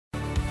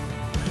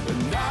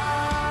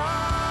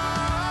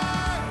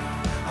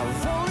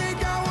I've only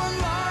got one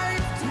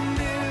life to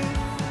live.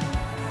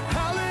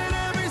 I'll let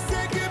every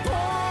second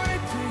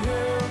point to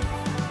Him.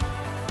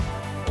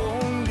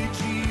 Only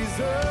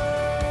Jesus.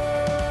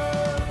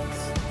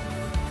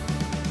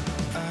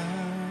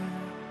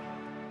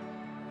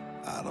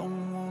 I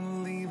don't want to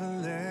leave a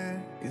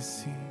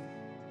legacy.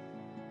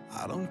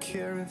 I don't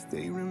care if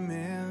they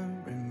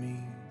remember me.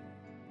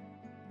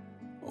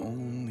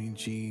 Only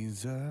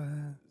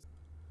Jesus.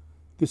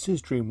 This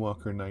is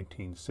Dreamwalker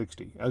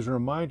 1960. As a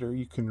reminder,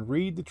 you can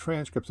read the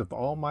transcripts of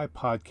all my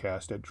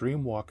podcasts at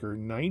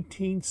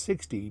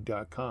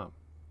dreamwalker1960.com.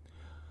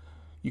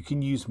 You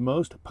can use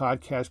most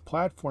podcast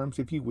platforms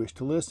if you wish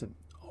to listen.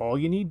 All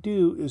you need to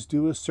do is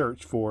do a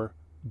search for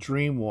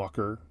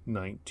Dreamwalker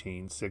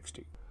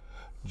 1960.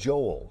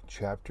 Joel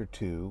chapter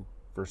 2,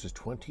 verses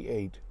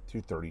 28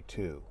 through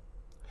 32.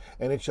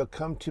 And it shall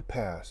come to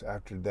pass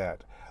after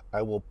that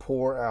I will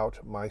pour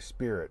out my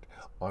spirit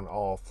on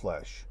all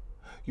flesh.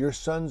 Your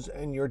sons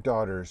and your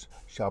daughters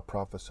shall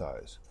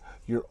prophesy.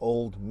 Your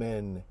old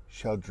men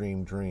shall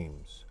dream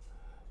dreams.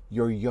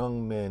 Your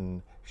young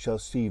men shall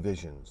see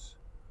visions.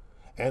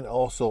 And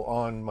also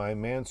on my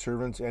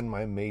manservants and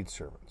my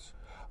maidservants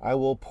I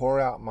will pour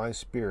out my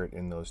spirit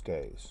in those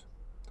days.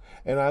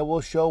 And I will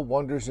show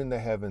wonders in the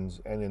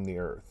heavens and in the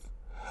earth,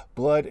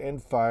 blood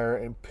and fire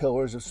and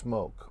pillars of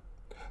smoke.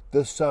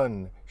 The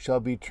sun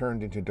shall be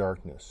turned into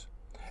darkness,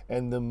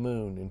 and the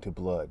moon into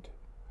blood,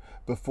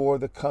 before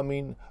the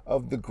coming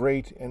of the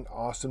great and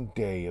awesome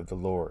day of the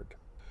Lord.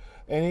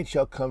 And it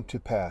shall come to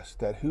pass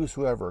that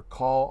whosoever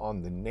call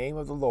on the name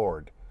of the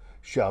Lord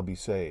shall be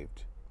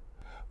saved.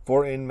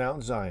 For in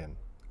Mount Zion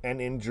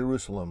and in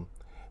Jerusalem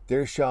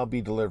there shall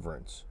be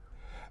deliverance,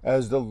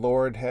 as the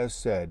Lord has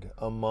said,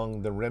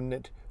 among the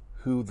remnant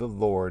who the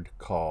Lord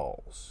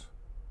calls.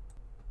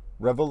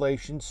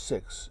 Revelation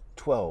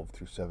 6:12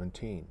 through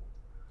 17.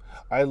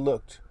 I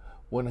looked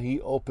when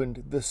he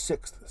opened the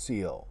sixth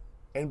seal,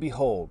 and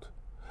behold,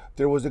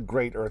 there was a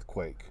great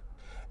earthquake,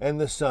 and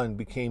the sun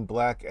became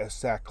black as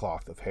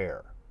sackcloth of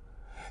hair,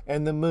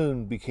 and the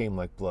moon became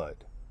like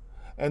blood,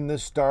 and the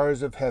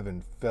stars of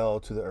heaven fell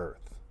to the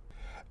earth,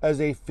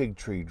 as a fig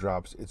tree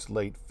drops its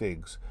late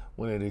figs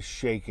when it is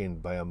shaken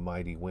by a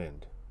mighty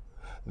wind.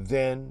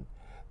 Then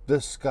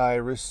the sky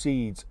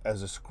recedes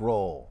as a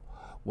scroll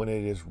when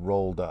it is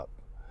rolled up,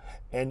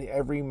 and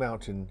every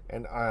mountain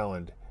and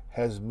island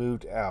has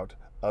moved out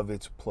of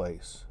its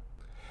place.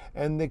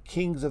 And the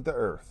kings of the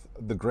earth,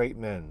 the great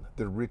men,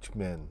 the rich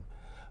men,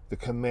 the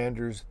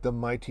commanders, the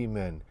mighty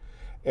men,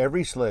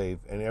 every slave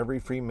and every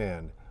free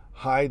man,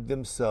 hide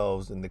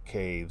themselves in the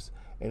caves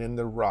and in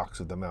the rocks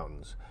of the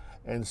mountains,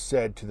 and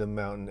said to the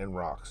mountain and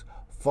rocks,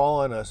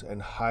 Fall on us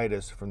and hide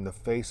us from the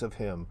face of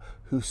him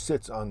who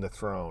sits on the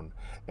throne,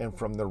 and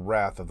from the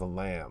wrath of the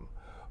Lamb.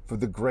 For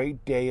the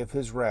great day of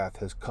his wrath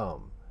has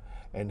come,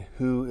 and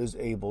who is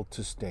able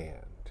to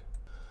stand?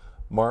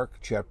 Mark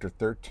chapter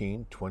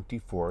 13,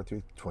 24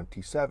 through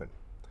 27.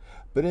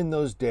 But in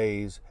those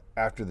days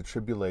after the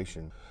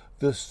tribulation,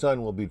 the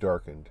sun will be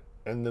darkened,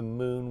 and the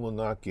moon will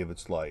not give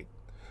its light.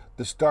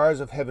 The stars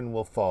of heaven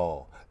will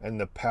fall, and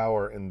the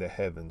power in the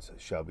heavens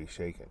shall be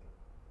shaken.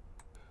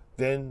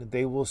 Then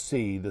they will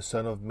see the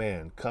Son of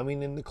Man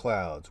coming in the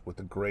clouds with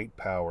a great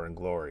power and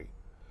glory.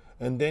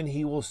 And then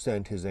he will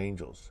send his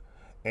angels,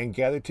 and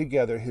gather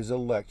together his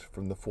elect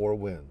from the four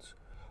winds,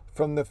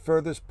 from the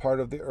furthest part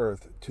of the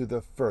earth to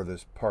the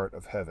furthest part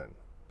of heaven.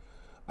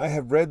 I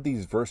have read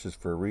these verses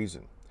for a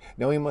reason.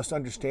 Now we must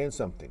understand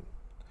something.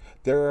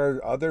 There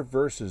are other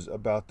verses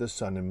about the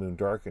sun and moon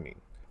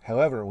darkening.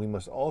 However, we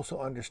must also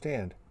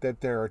understand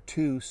that there are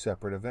two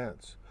separate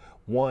events,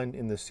 one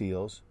in the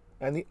seals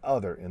and the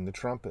other in the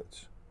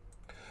trumpets.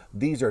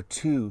 These are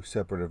two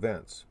separate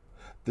events.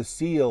 The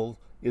seal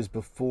is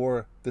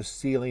before the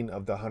sealing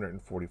of the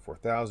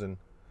 144,000,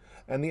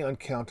 and the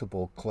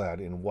uncountable clad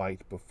in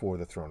white before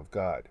the throne of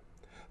God.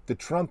 The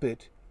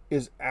trumpet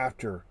is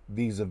after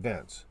these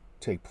events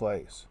take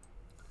place.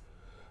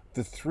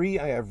 The three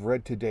I have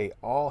read today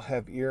all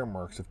have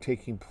earmarks of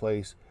taking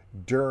place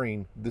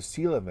during the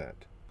seal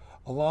event.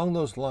 Along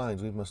those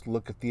lines, we must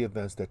look at the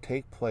events that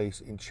take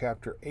place in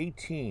chapter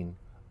 18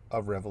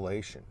 of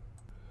Revelation,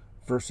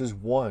 verses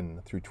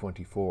 1 through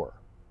 24.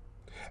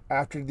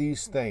 After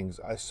these things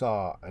I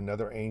saw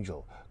another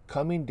angel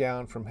coming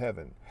down from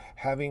heaven,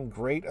 having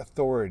great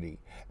authority,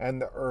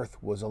 and the earth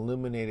was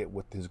illuminated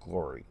with his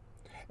glory.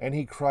 And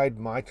he cried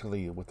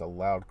mightily with a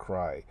loud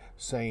cry,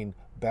 saying,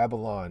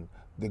 Babylon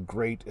the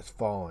great is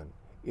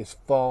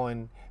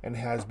fallen, and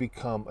has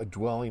become a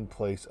dwelling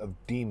place of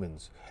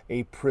demons,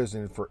 a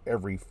prison for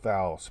every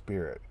foul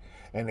spirit,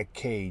 and a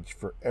cage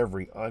for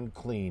every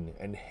unclean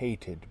and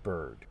hated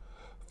bird.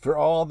 For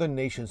all the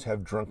nations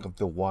have drunk of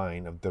the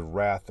wine of the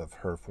wrath of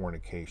her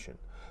fornication.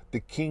 The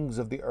kings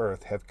of the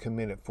earth have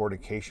committed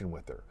fornication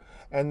with her,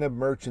 and the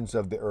merchants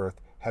of the earth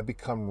have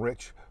become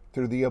rich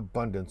through the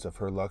abundance of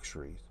her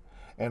luxuries.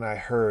 And I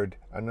heard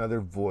another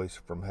voice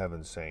from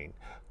heaven saying,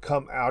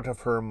 Come out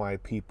of her, my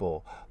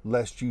people,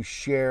 lest you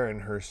share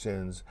in her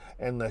sins,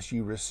 and lest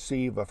you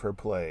receive of her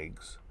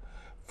plagues.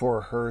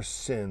 for her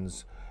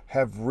sins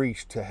have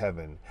reached to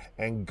heaven,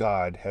 and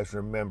God has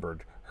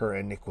remembered her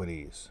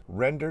iniquities.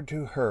 Render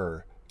to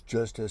her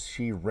just as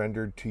she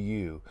rendered to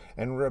you,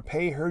 and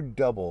repay her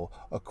double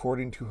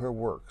according to her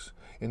works.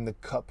 In the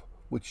cup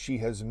which she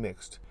has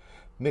mixed,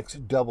 mix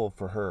double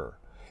for her.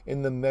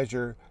 In the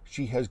measure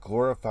she has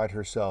glorified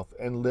herself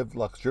and lived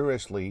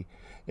luxuriously,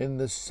 in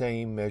the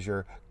same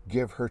measure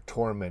give her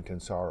torment and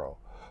sorrow.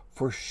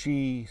 For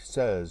she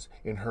says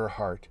in her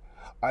heart,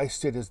 I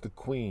sit as the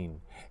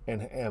queen,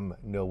 and am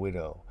no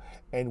widow,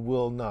 and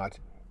will not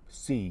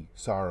see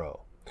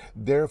sorrow.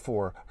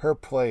 Therefore her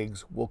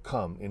plagues will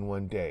come in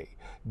one day,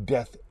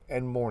 death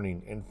and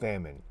mourning and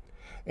famine,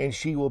 and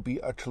she will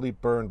be utterly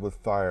burned with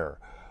fire,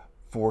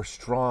 for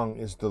strong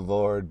is the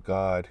Lord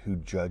God who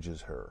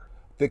judges her.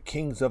 The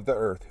kings of the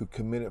earth who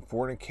committed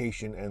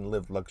fornication and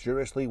lived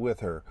luxuriously with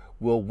her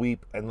will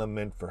weep and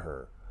lament for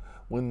her,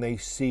 when they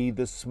see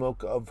the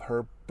smoke of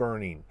her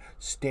burning,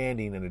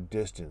 standing at a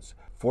distance,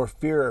 for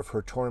fear of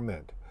her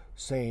torment,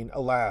 saying,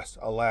 Alas,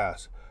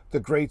 alas, the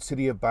great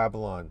city of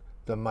Babylon,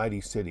 the mighty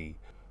city,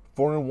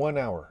 for in 1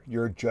 hour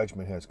your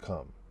judgment has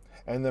come,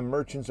 and the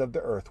merchants of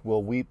the earth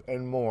will weep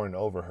and mourn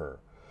over her,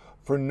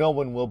 for no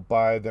one will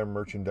buy their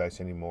merchandise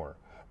any more,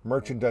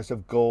 merchandise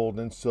of gold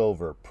and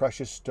silver,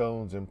 precious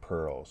stones and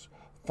pearls,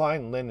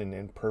 fine linen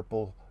and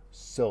purple,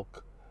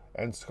 silk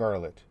and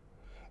scarlet,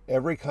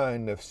 every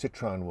kind of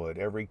citron wood,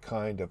 every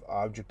kind of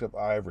object of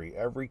ivory,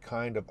 every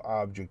kind of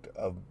object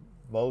of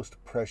most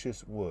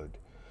precious wood,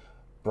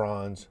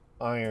 bronze,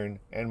 iron,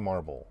 and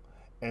marble,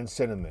 and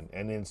cinnamon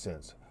and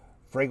incense,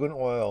 fragrant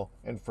oil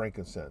and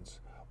frankincense,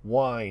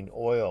 wine,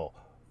 oil,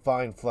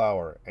 fine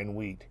flour and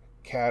wheat,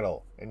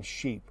 cattle and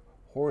sheep,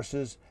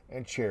 horses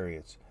and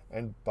chariots,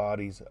 and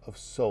bodies of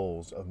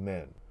souls of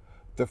men.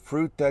 The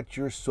fruit that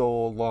your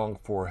soul longed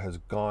for has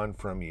gone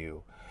from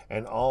you,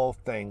 and all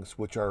things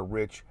which are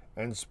rich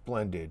and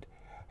splendid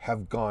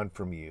have gone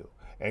from you,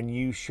 and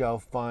you shall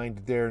find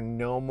there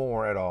no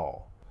more at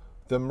all.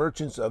 The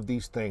merchants of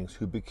these things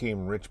who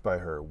became rich by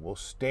her will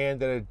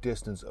stand at a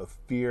distance of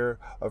fear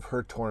of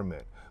her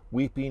torment,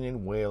 weeping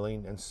and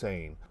wailing and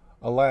saying,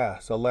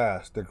 Alas,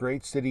 alas, the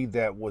great city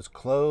that was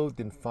clothed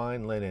in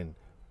fine linen,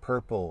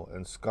 purple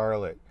and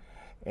scarlet,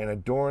 and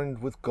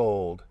adorned with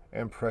gold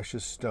and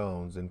precious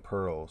stones and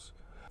pearls.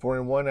 For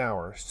in 1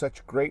 hour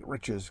such great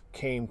riches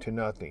came to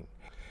nothing.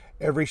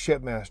 Every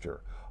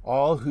shipmaster,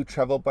 all who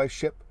travel by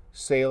ship,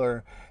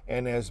 sailor,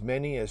 and as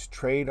many as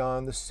trade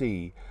on the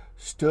sea,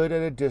 stood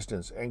at a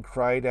distance and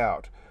cried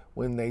out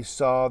when they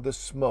saw the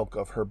smoke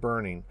of her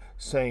burning,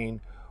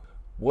 saying,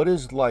 What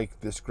is like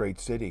this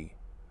great city?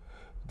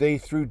 They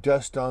threw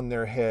dust on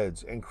their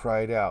heads and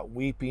cried out,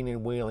 weeping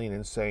and wailing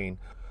and saying,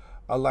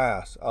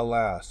 Alas,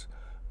 alas,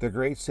 the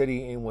great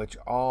city in which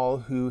all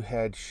who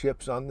had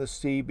ships on the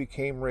sea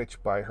became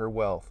rich by her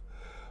wealth.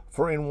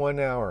 For in 1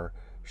 hour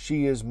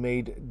she is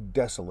made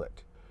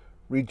desolate.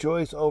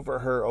 Rejoice over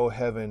her, O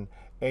heaven,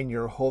 and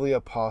your holy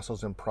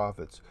apostles and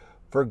prophets,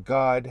 for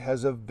God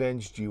has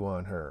avenged you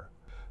on her.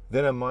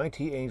 Then a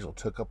mighty angel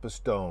took up a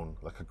stone,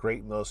 like a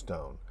great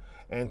millstone,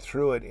 and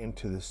threw it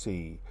into the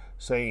sea,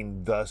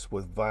 saying thus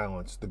with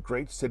violence, The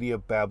great city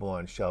of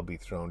Babylon shall be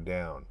thrown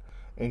down,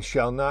 and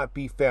shall not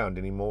be found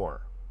any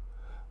more.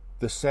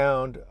 The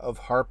sound of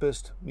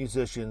harpists,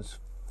 musicians,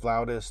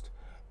 flautists,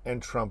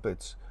 and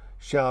trumpets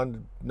shall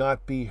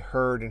not be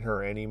heard in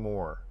her any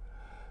more.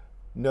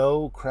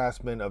 No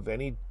craftsman of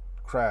any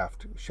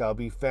craft shall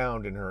be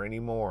found in her any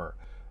more,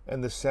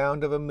 and the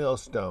sound of a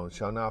millstone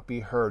shall not be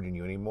heard in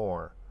you any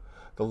more.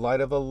 The light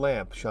of a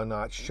lamp shall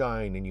not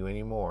shine in you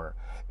any more,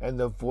 and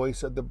the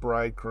voice of the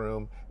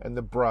bridegroom and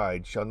the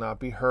bride shall not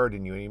be heard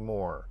in you any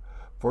more.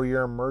 For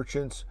your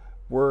merchants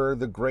were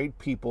the great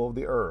people of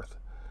the earth.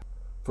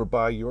 For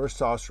by your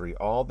sorcery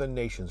all the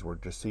nations were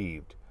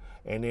deceived,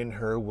 and in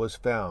her was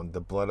found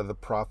the blood of the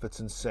prophets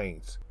and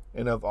saints,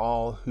 and of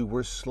all who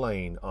were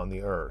slain on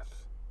the earth.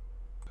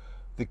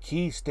 The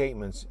key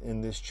statements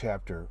in this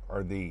chapter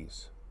are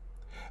these.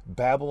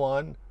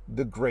 Babylon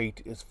the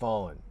Great is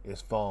fallen,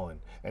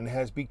 and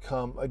has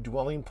become a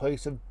dwelling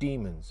place of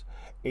demons,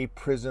 a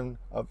prison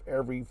of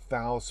every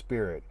foul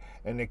spirit,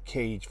 and a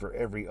cage for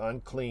every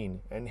unclean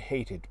and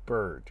hated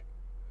bird.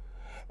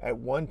 At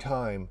one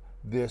time,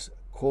 this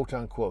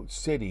quote-unquote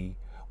city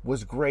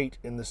was great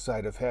in the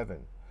sight of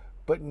heaven,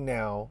 but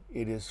now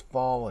it is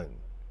fallen.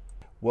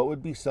 What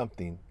would be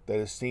something that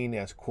is seen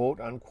as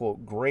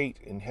quote-unquote great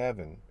in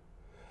heaven?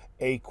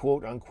 A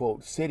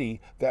quote-unquote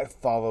city that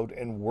followed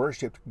and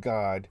worshipped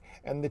God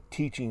and the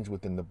teachings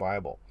within the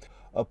Bible,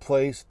 a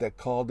place that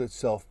called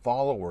itself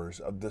followers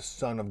of the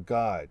Son of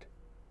God,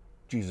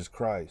 Jesus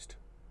Christ.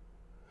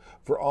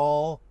 For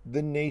all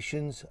the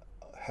nations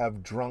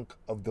have drunk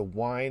of the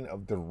wine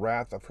of the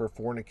wrath of her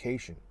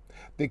fornication.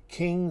 The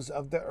kings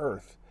of the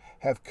earth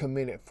have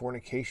committed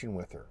fornication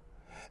with her,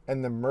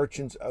 and the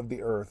merchants of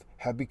the earth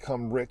have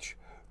become rich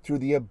through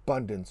the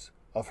abundance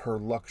of her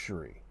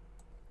luxury.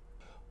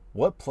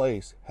 What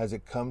place has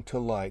it come to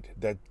light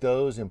that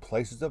those in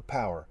places of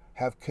power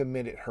have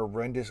committed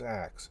horrendous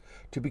acts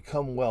to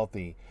become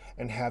wealthy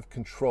and have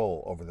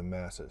control over the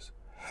masses?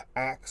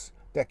 acts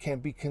that can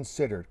be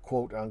considered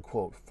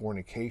quote-unquote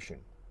fornication?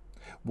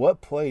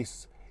 What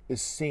place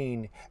is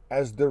seen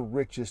as the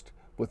richest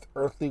with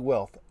earthly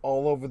wealth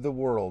all over the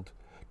world,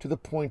 to the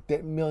point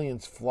that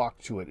millions flock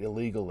to it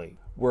illegally,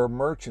 where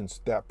merchants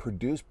that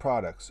produce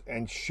products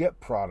and ship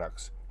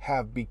products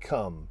have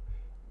become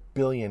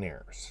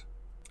billionaires?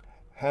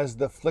 Has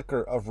the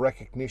flicker of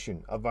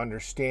recognition, of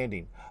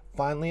understanding,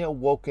 finally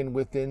awoken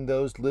within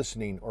those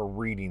listening or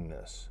reading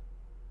this?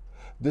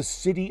 The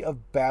city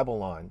of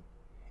Babylon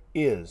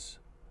is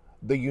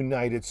the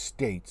United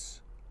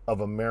States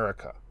of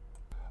America,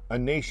 a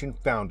nation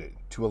founded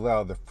to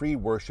allow the free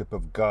worship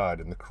of God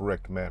in the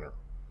correct manner,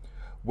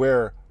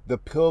 where the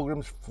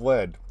pilgrims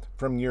fled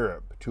from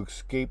Europe to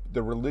escape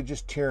the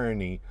religious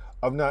tyranny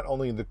of not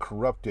only the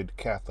corrupted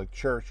Catholic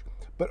Church,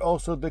 but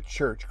also the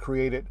church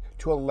created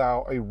to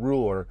allow a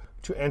ruler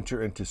to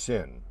enter into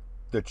sin,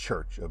 the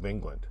Church of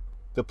England.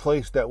 The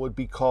place that would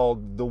be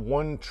called the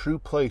one true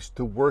place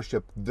to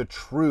worship the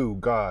true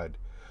God,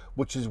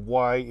 which is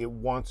why it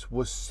once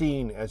was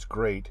seen as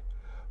great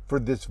for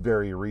this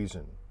very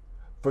reason,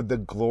 for the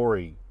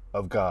glory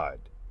of God.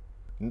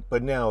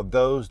 But now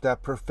those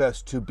that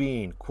profess to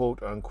being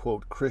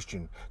quote-unquote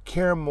Christian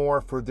care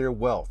more for their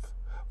wealth,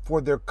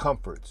 for their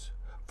comforts,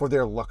 for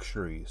their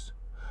luxuries,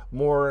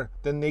 more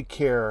than they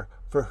care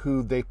for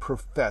who they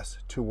profess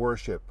to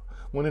worship,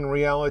 when in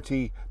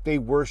reality they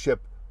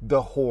worship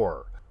the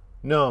whore,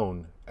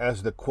 known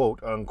as the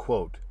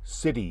quote-unquote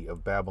city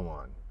of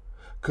Babylon.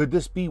 Could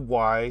this be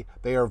why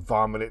they are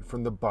vomited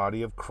from the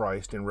body of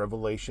Christ in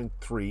Revelation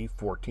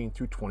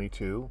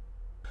 3:14-22?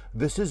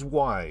 This is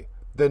why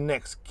the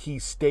next key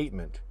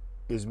statement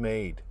is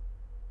made.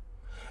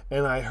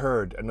 And I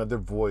heard another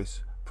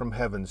voice from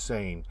heaven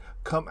saying,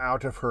 "Come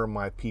out of her,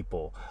 my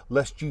people,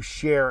 lest you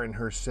share in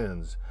her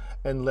sins,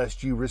 and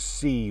lest you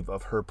receive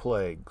of her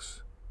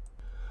plagues."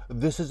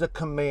 This is a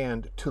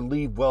command to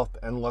leave wealth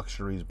and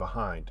luxuries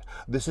behind.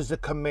 This is a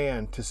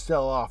command to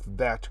sell off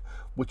that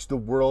which the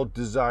world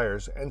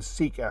desires and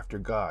seek after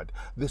God.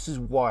 This is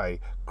why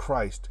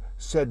Christ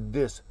said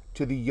this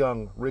to the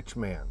young rich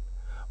man.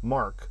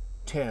 Mark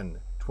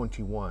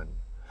 10:21.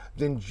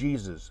 Then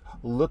Jesus,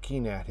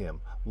 looking at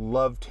him,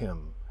 loved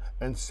him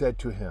and said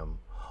to him,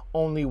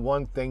 "Only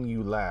one thing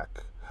you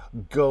lack.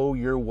 Go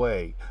your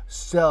way,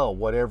 sell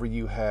whatever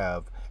you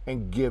have,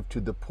 and give to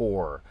the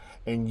poor,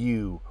 and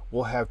you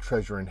will have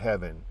treasure in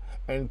heaven.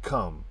 And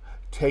come,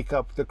 take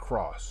up the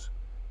cross,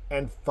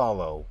 and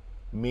follow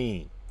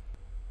me."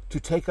 To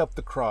take up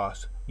the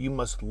cross, you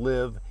must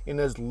live in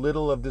as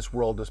little of this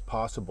world as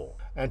possible,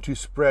 and to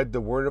spread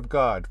the word of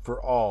God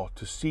for all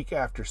to seek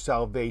after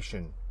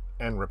salvation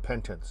and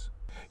repentance.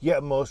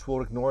 Yet most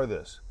will ignore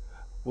this,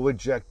 will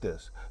reject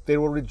this. They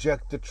will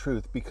reject the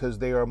truth because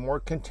they are more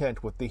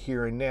content with the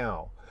here and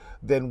now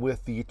than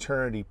with the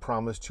eternity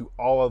promised to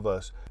all of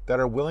us that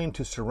are willing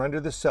to surrender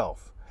the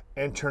self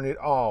and turn it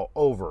all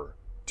over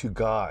to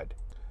God.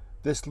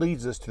 This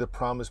leads us to the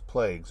promised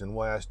plagues, and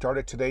why I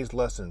started today's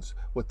lessons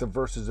with the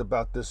verses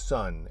about the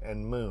sun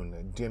and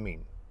moon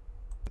dimming.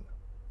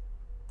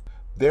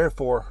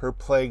 Therefore her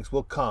plagues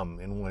will come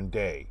in one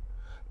day,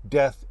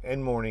 death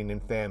and mourning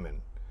and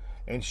famine,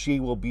 and she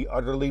will be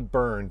utterly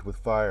burned with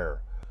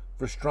fire,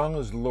 for strong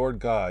is the Lord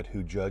God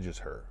who judges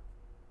her.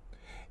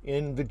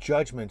 In the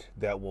judgment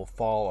that will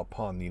fall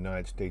upon the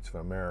United States of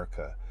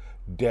America,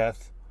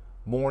 death,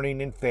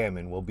 mourning, and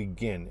famine will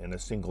begin in a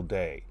single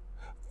day.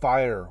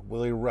 Fire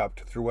will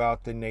erupt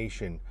throughout the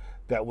nation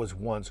that was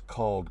once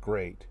called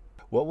great.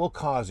 What will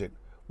cause it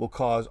will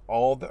cause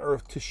all the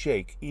earth to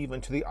shake, even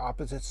to the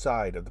opposite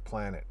side of the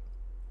planet.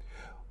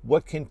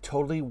 What can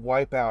totally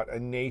wipe out a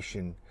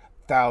nation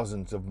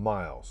thousands of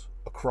miles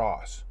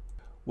across?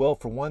 Well,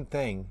 for one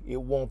thing,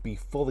 it won't be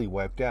fully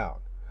wiped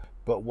out.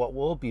 But what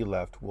will be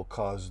left will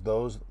cause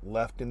those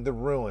left in the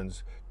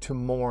ruins to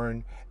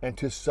mourn and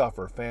to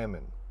suffer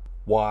famine.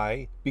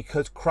 Why?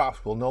 Because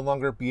crops will no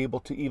longer be able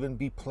to even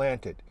be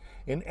planted.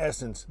 In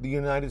essence, the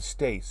United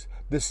States,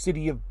 the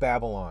city of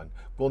Babylon,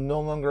 will no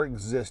longer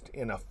exist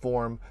in a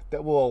form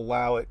that will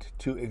allow it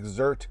to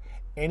exert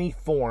any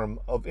form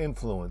of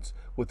influence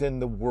within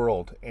the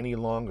world any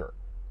longer.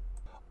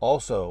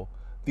 Also,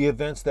 the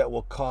events that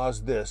will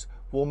cause this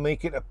will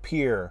make it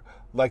appear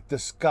like the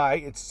sky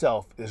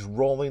itself is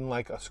rolling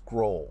like a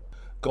scroll,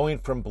 going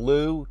from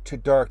blue to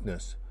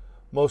darkness,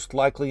 most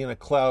likely in a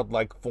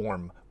cloud-like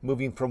form,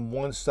 moving from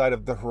one side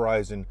of the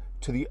horizon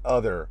to the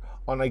other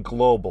on a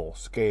global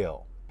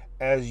scale.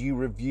 As you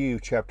review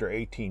chapter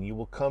 18, you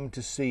will come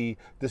to see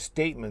the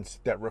statements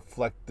that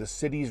reflect the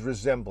city's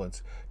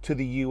resemblance to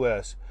the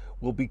U.S.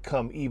 will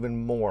become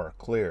even more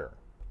clear.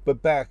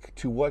 But back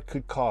to what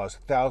could cause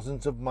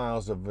thousands of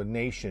miles of a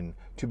nation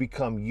to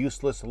become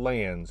useless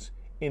lands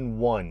in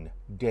one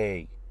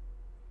day.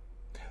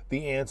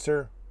 The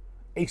answer?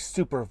 A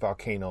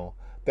supervolcano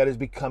that is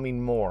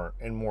becoming more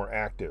and more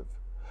active.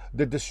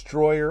 The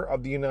destroyer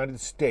of the United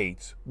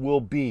States will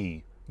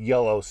be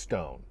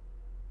Yellowstone.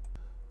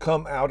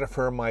 Come out of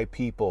her, my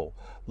people,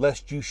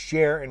 lest you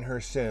share in her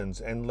sins,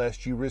 and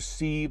lest you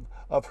receive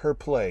of her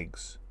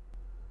plagues.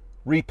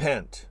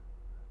 Repent.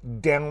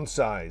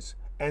 downsize,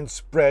 and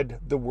spread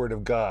the word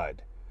of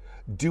God.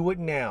 Do it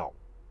now,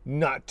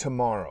 not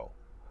tomorrow,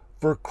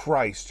 for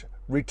Christ's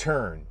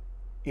return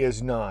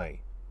is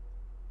nigh.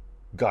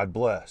 God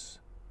bless.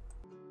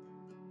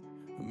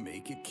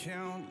 Make it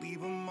count,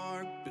 leave a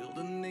mark, build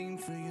a name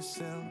for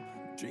yourself.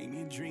 Dream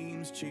your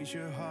dreams, chase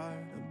your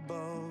heart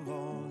above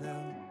all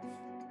else.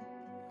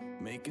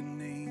 Make a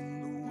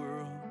name the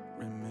world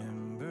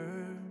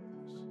remembers.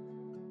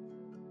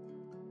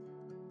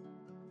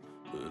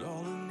 But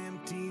all an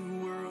empty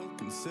world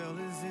can sell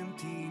is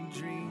empty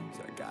dreams.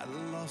 I got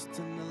lost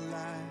in the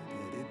light,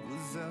 yet it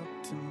was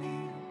up to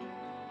me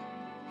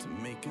to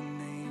make a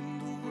name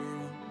the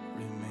world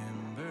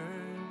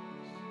remembers.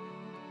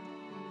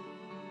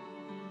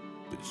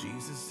 But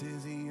Jesus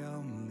is the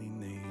only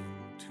name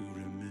to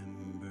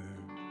remember.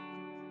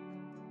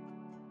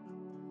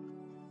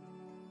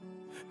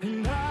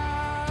 And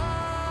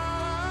I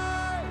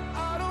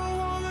don't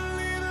wanna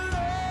leave a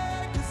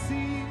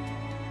legacy.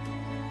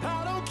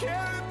 I don't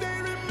care if they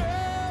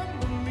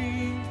remember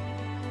me.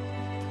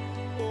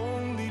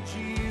 Only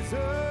Jesus.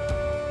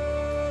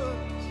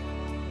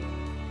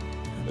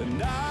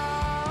 And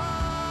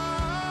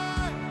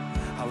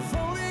I've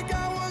only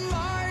got one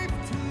life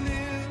to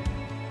live.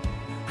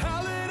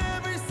 I'll let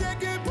every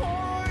second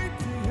point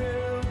to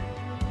Him.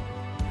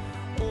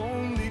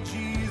 Only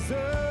Jesus.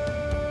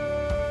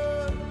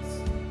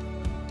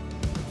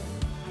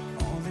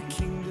 All the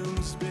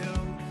kingdoms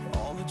built,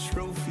 all the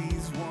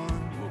trophies won,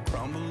 will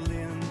crumble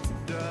into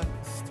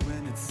dust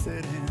when it's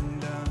said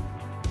and done.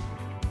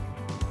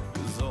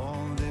 'Cause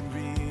all that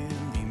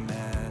really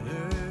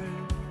mattered,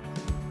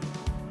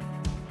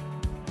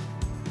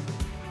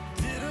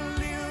 did I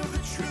live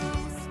the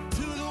truth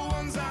to the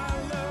ones I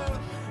love?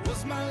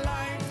 Was my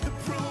life the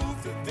proof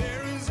that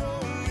there is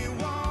only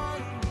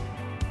one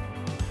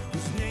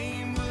whose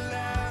name will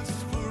last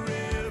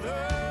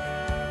forever?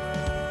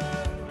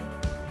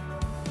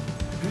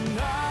 And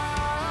I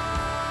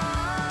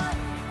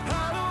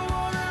don't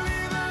wanna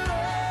leave a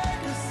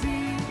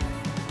legacy.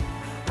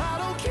 I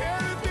don't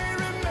care if they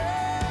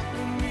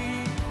remember me.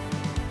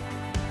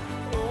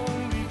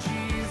 Only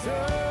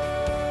Jesus.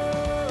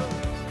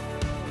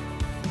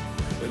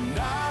 And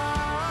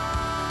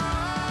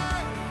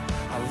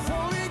I've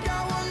only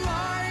got one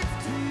life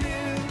to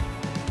live.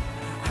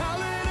 I'll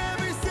let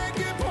every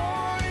second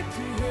point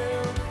to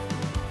Him.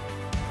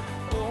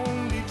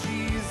 Only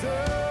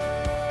Jesus.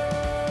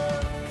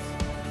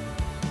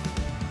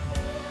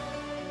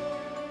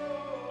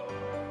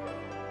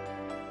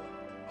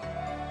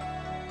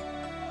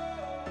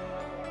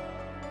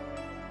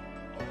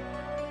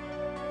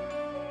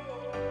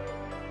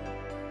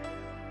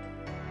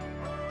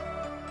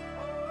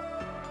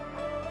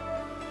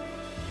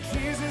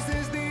 Jesus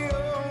is the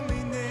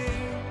only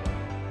name.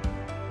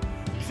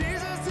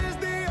 Jesus is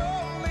the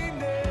only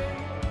name.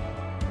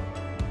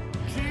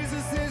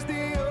 Jesus is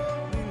the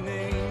only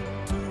name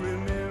to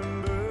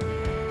remember.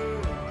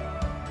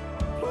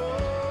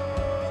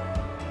 Oh,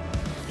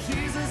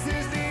 Jesus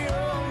is the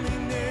only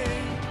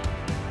name.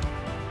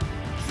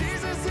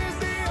 Jesus is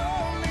the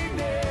only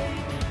name.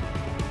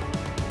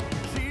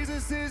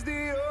 Jesus is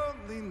the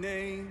only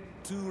name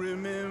to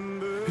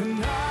remember.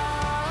 And I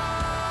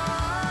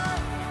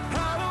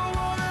don't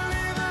wanna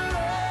leave a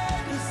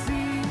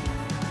legacy.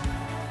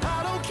 I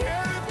don't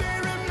care if they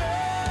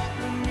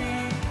remember me.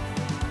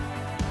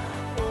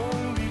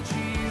 Only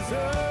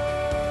Jesus.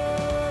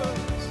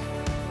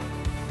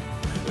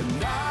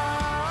 And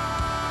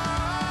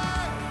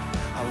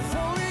I've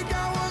only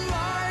got one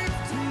life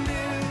to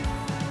live.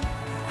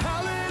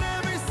 I'll let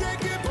every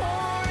second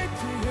point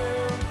to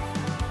Him.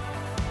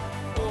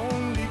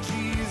 Only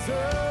Jesus.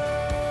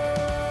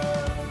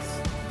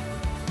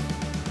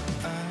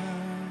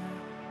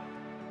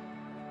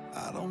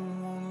 I don't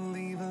wanna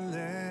leave a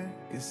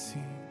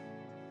legacy.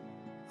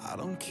 I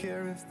don't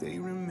care if they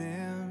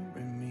remember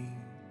me.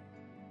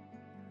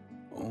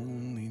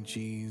 Only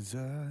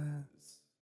Jesus.